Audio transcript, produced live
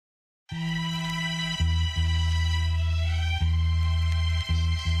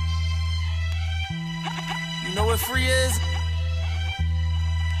free is?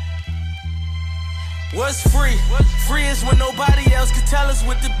 What's free? Free is when nobody else can tell us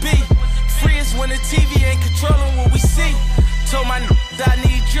what to be. Free is when the TV ain't controlling what we see. Told my that I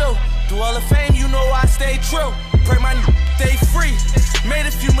need you. Through all the fame, you know I stay true. Pray my stay free. Made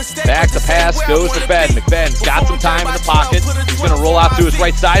a few mistakes. Back to pass goes to Ben. McBenn's got some time in the pocket. He's going to roll out to his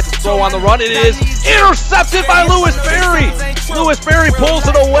right side. Throw on the run. It is intercepted by Lewis Berry. Lewis Berry pulls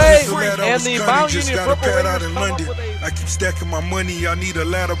it away. And the Mount Union Purple Raiders come up with I keep stacking my money. I need a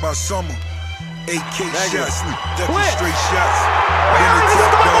ladder by summer. 8K shots, ducking straight shots. Then the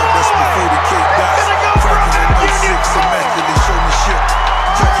top dog, that's before the K dots. Cracking in 06, immaculate, show me shit.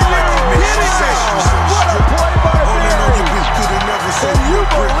 Talking like you made some sessions on the strip. All in on your bitch, could've never said you a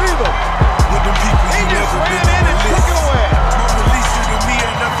brick. With them people you never been on the list. Mona Lisa to me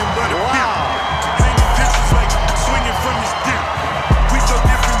ain't nothing but a pimp. Hanging bitches like swinging from his dick. We so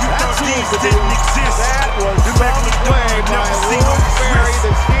different, you thought these didn't exist. That was the play by Lewis Berry, the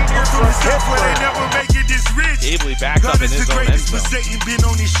senior from Pittsburgh. Gably backed up in his own end zone.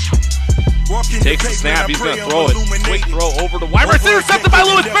 Takes the snap, he's going to throw it. Quick throw over to wide receiver, intercepted by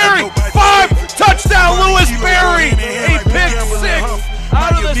Lewis Berry. 5, touchdown Lewis Berry. A pick 6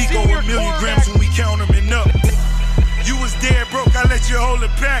 out of the senior quarterback. You was dead broke, I let you hold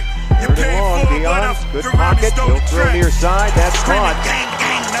it back. You paid for it, but good pocket, he'll throw near side, that's caught.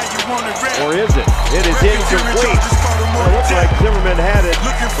 Or is it? It is incomplete. It looks like Zimmerman had it,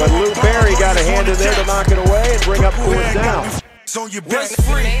 but Lou Berry got a hand in there to knock it away and bring up 4th down. What's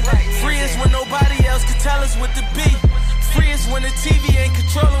free? Free is when nobody else can tell us what to be. Free is when the TV ain't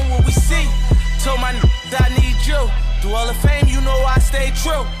controlling what we see. Told my that I need you. Through all the fame, you know I stay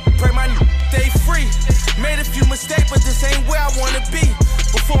true. Pray my stay free. Made a few mistakes, but this ain't where I wanna be.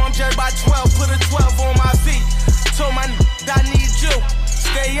 Before I'm judged by 12, put a 12 on my feet. Told my that I need you.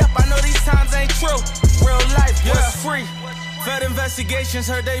 Stay up, I know these times ain't true. Real life, what's free? Fed investigations,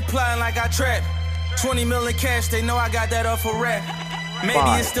 heard they plotting like I trap. 20 million cash, they know I got that off a rap. Maybe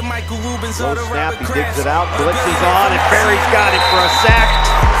it's the Michael Rubens or the snap, Robert he Kraft. digs it out, blitzes on, and Berry's got it for a sack.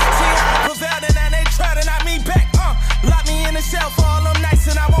 They try to knock me back, lock me in the cell for all them nights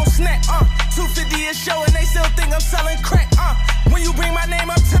and I won't snap, 250 a show and they still think I'm selling crack, when you bring my name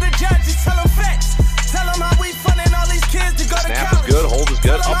up to the judge, you tell them facts. Tell them how we funding all these kids to go to college. Snap is good, hold is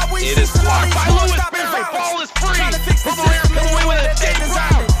good. Up, it is blocked by Lewis Berry. Ball is free. From the Raiders come away with it. Gabe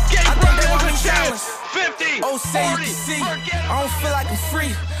Brown. Gabe Brown has a chance. 50, 40, I don't feel like I'm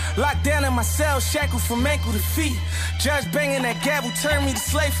free. Locked down in my cell, shackled from ankle to feet. Judge banging that gavel, turned me to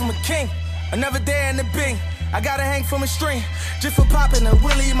slave from a king. Another day in the Bing. I gotta hang from a string, just for popping a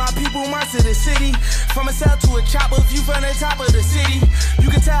willie. My people march to the city, from a cell to a chopper, view from the top of the city. You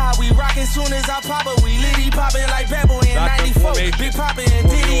can tell how we rockin' soon as I pop it. We litty poppin' like Bad Boy in 94, Big Poppin' and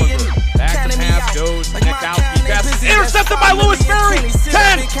Diddy and back to pass goes, Nekowski pass, intercepted by Lewis Berry.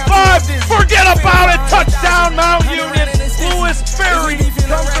 10, 5, forget about it, touchdown Mount Union. Lewis Berry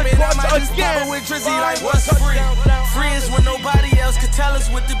comes to clutch again. What's free? Free is when nobody else can tell us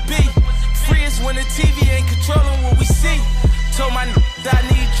what to be. Free is when the TV ain't controlling what we see. Told my that I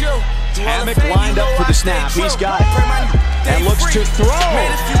need you. Hammock lined up for the snap. He's got it. And looks to throw.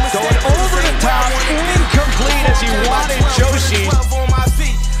 Going over the top. Incomplete as he wanted Josie.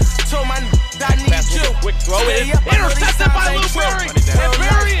 Quick throw in. Intercepted by Lou Berry. And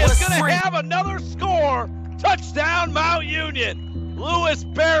Berry is going to have another score. Touchdown Mount Union. Lewis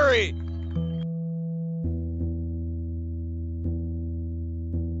Berry.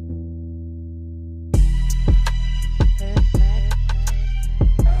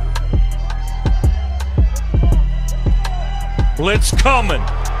 Blitz coming.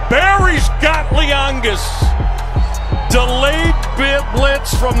 Berry's got Leongas. Delayed bit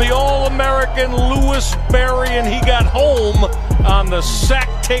blitz from the All-American Lewis Berry, and he got home on the sack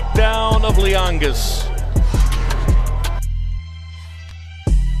takedown of Leongas.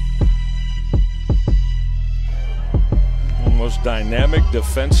 Most dynamic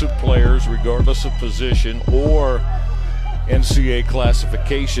defensive players, regardless of position or NCAA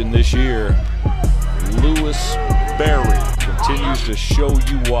classification this year. Lewis Berry continues to show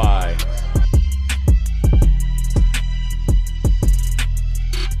you why.